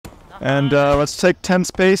And let's take 10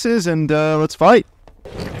 spaces and let's fight.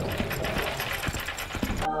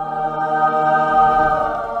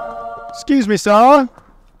 Excuse me, sir.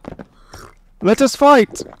 Let us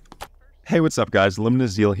fight. Hey, what's up, guys? Limited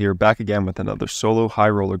Zeal here, back again with another solo high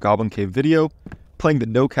roller Goblin Cave video, playing the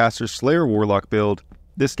No Caster Slayer Warlock build.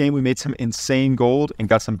 This game we made some insane gold and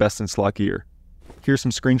got some best in slot gear. Here's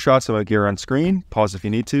some screenshots of my gear on screen. Pause if you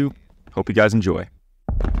need to. Hope you guys enjoy.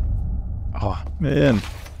 Oh, man.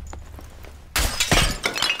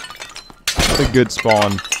 A good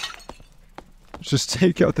spawn. Just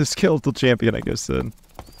take out the skeletal champion, I guess, then.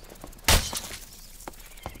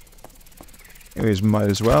 Anyways, might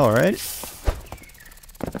as well, right?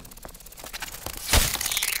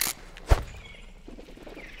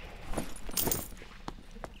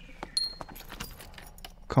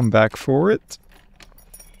 Come back for it.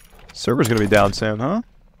 Server's gonna be down soon, huh?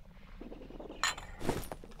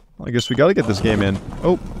 Well, I guess we gotta get this game in.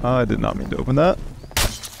 Oh, I did not mean to open that.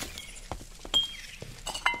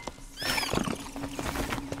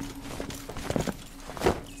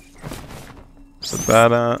 Set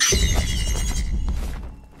that up.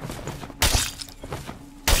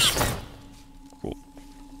 Cool.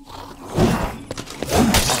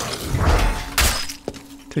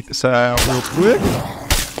 Take this out real quick.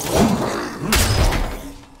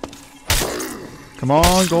 Come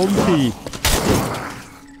on, golden key.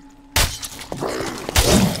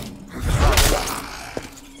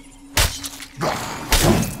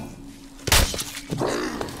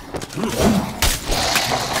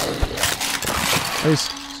 Nice.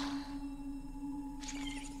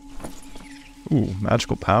 Ooh,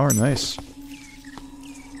 magical power, nice.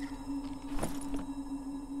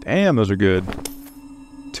 Damn, those are good.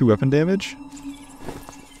 2 weapon damage.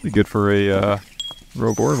 Be good for a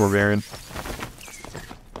rogue or barbarian.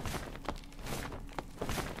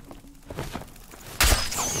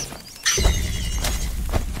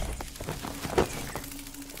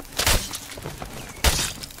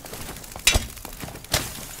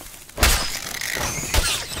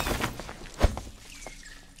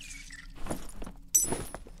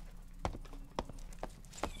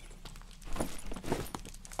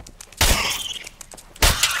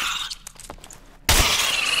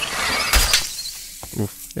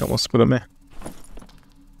 Oof, he almost split at me.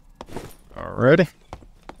 Alrighty.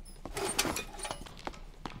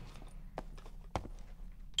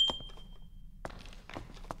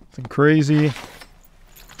 Nothing crazy. Let's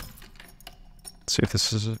see if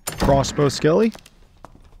this is a crossbow skelly.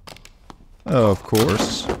 Oh, of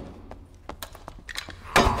course.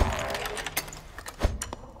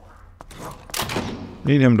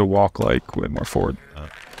 Need him to walk like way more forward.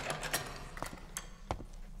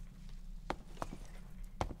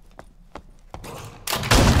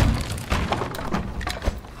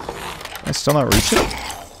 I still not reaching?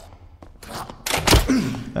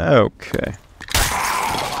 Okay.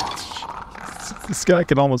 This guy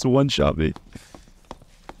can almost one-shot me.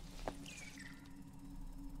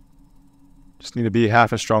 Just need to be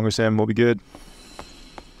half as strong as him, we'll be good.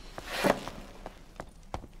 Are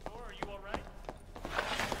you alright?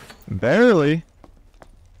 Barely.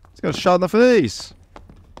 He's got a shot in the face.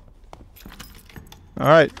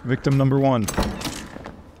 Alright, victim number 1.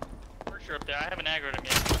 Sure up there. I haven't aggroed him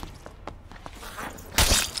yet.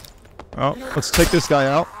 Oh, let's take this guy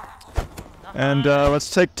out. And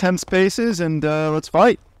let's take 10 spaces and let's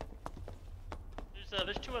fight.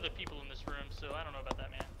 There's 2 other people in this room, so I don't know about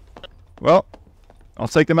that, man. Well, I'll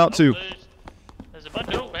take them out too. There's a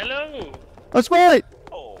bunch. Oh, hello. Let's fight!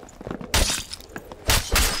 Oh.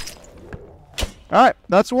 Alright,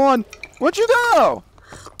 that's 1. Where'd you go?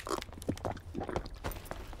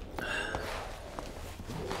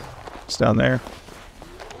 It's down there.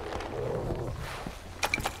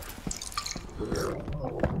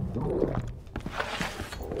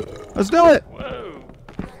 Let's do it! Whoa.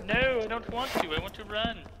 No, I don't want to. I want to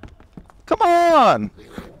run. Come on!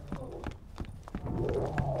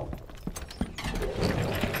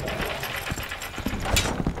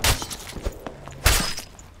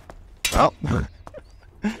 Well.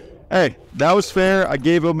 Hey, that was fair. I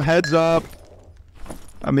gave him heads up.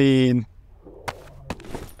 I mean,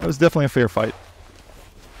 that was definitely a fair fight.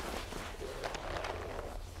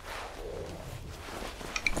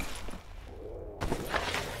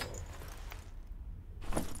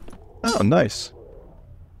 Oh, nice.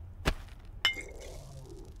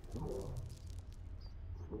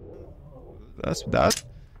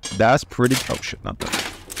 That's pretty. Oh shit, not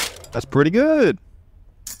that. That's pretty good.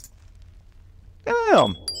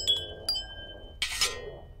 Damn.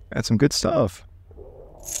 That's some good stuff.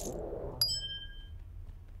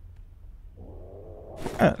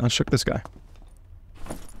 Alright, let's shook this guy.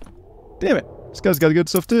 Damn it. This guy's got the good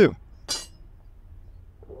stuff too.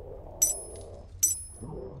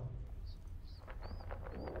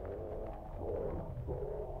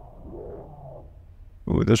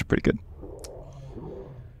 Ooh, those are pretty good.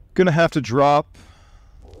 Gonna have to drop.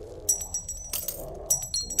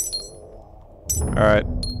 Alright.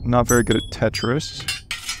 Not very good at Tetris.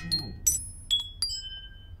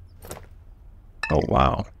 Oh,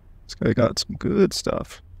 wow. This guy got some good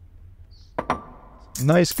stuff.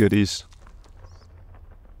 Nice goodies.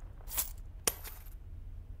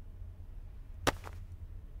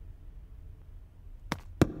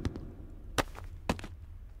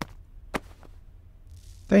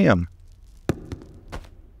 Damn.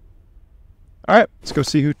 Alright, let's go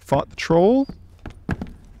see who fought the troll.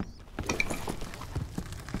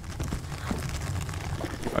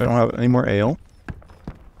 I don't have any more ale.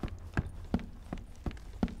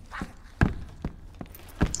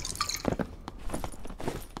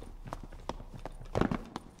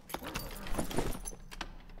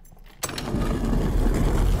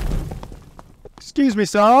 Excuse me,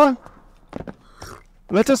 sir.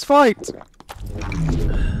 Let us fight.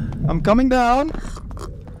 I'm coming down.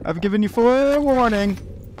 I've given you forewarning.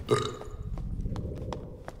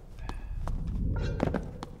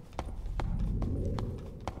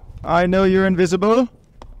 I know you're invisible.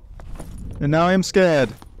 And now I am scared.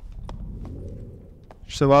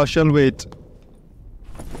 So I shall wait.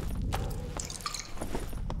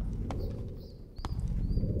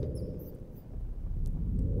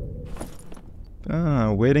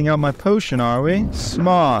 Ah, waiting out my potion, are we?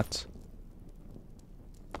 Smart.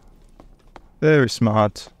 Very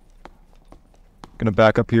smart. Gonna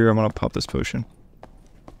back up here. I'm gonna pop this potion.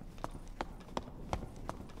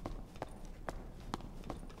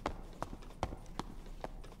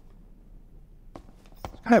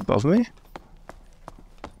 Guy above me?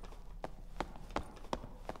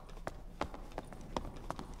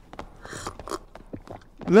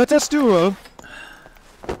 Let us duel.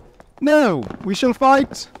 No, we shall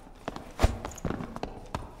fight.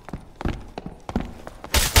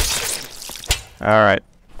 Alright,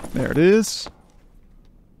 there it is.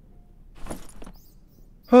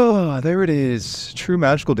 Oh, there it is. True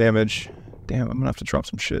magical damage. Damn, I'm gonna have to drop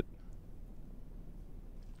some shit.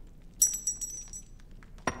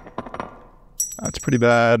 That's pretty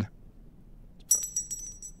bad.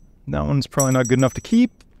 That one's probably not good enough to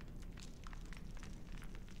keep.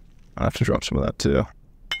 I'll have to drop some of that too.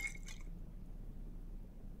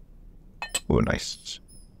 Oh, nice.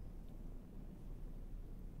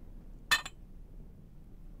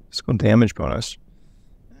 Physical damage bonus.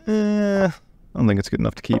 I don't think it's good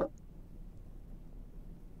enough to keep.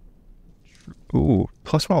 Ooh,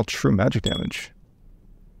 +1 all true magic damage.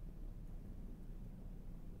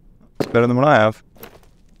 It's better than what I have.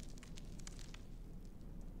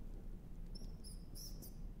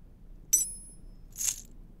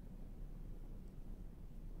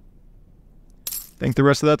 I think the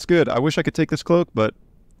rest of that's good. I wish I could take this cloak, but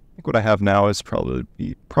I think what I have now is probably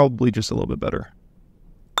just a little bit better.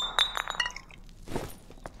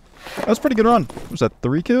 That was a pretty good run. What was that,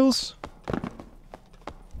 3 kills?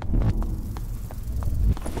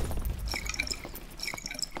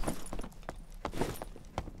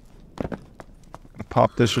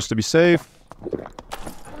 Pop this just to be safe.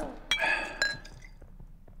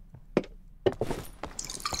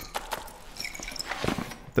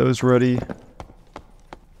 Those ready.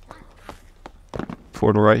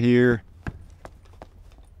 Portal right here.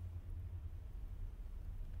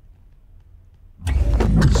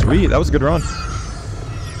 Sweet, that was a good run.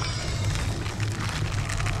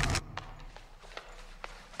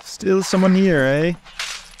 Still someone here, eh?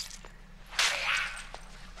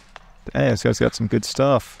 Dang, this guy's got some good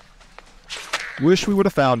stuff. Wish we would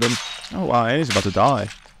have found him. Oh wow, and he's about to die.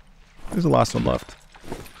 There's the last one left.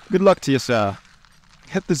 Good luck to you, sir.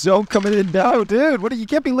 Get the zone coming in now, dude. What are you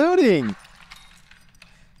can't be looting?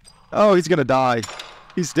 Oh, he's gonna die.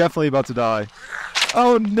 He's definitely about to die.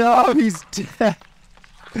 Oh no, he's dead.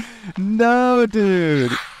 No,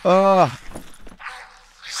 dude. Oh,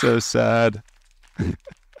 so sad.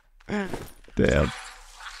 Damn.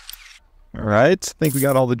 Alright, I think we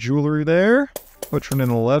got all the jewelry there. Which one in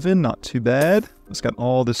 11? Not too bad. It's got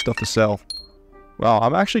all this stuff to sell. Wow,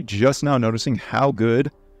 I'm actually just now noticing how good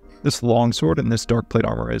this longsword and this dark plate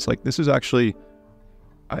armor is. Like, this is actually...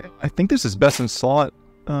 I think this is best in slot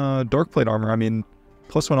dark plate armor. I mean,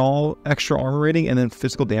 +1 all extra armor rating and then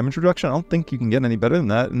physical damage reduction. I don't think you can get any better than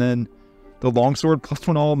that. And then the longsword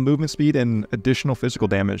 +1 all movement speed and additional physical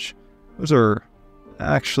damage. Those are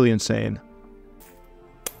actually insane.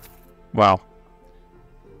 Wow.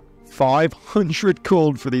 500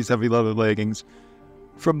 gold for these heavy leather leggings.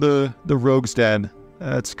 from the rogue's den.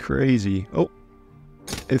 That's crazy. Oh,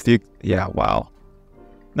 yeah, wow.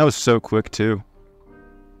 That was so quick too.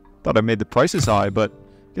 Thought I made the prices high, but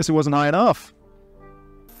guess it wasn't high enough.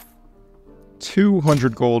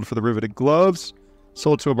 200 gold for the riveted gloves.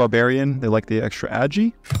 Sold to a barbarian. They like the extra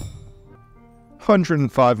agi.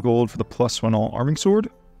 105 gold for the +1 all arming sword.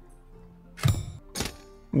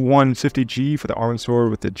 150G for the arming sword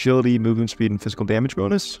with agility, movement speed, and physical damage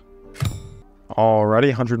bonus. Alrighty,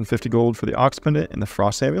 150 gold for the ox pendant and the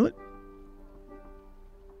frost amulet.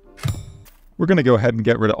 We're going to go ahead and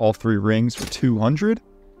get rid of all 3 rings for 200.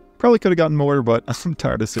 Probably could have gotten more, but I'm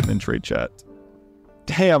tired of sitting in trade chat.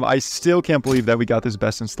 Damn, I still can't believe that we got this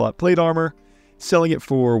best in slot plate armor. Selling it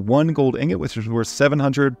for 1 gold ingot, which is worth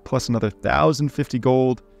 700, plus another 1,050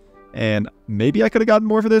 gold. And maybe I could have gotten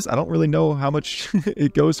more for this. I don't really know how much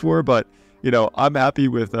it goes for, but, you know, I'm happy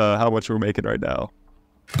with how much we're making right now.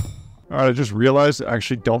 Alright, I just realized I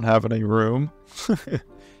actually don't have any room.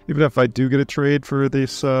 Even if I do get a trade for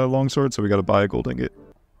this longsword, so we gotta buy a gold ingot.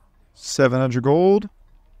 700 gold.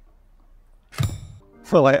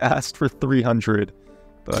 Well, I asked for 300,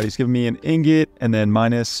 but he's giving me an ingot, and then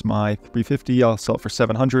minus my 350, I'll sell it for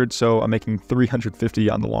 700, so I'm making 350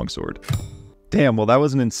 on the longsword. Damn, well that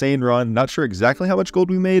was an insane run. Not sure exactly how much gold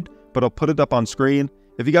we made, but I'll put it up on screen.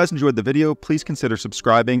 If you guys enjoyed the video, please consider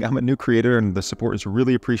subscribing. I'm a new creator, and the support is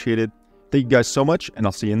really appreciated. Thank you guys so much, and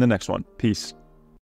I'll see you in the next one. Peace.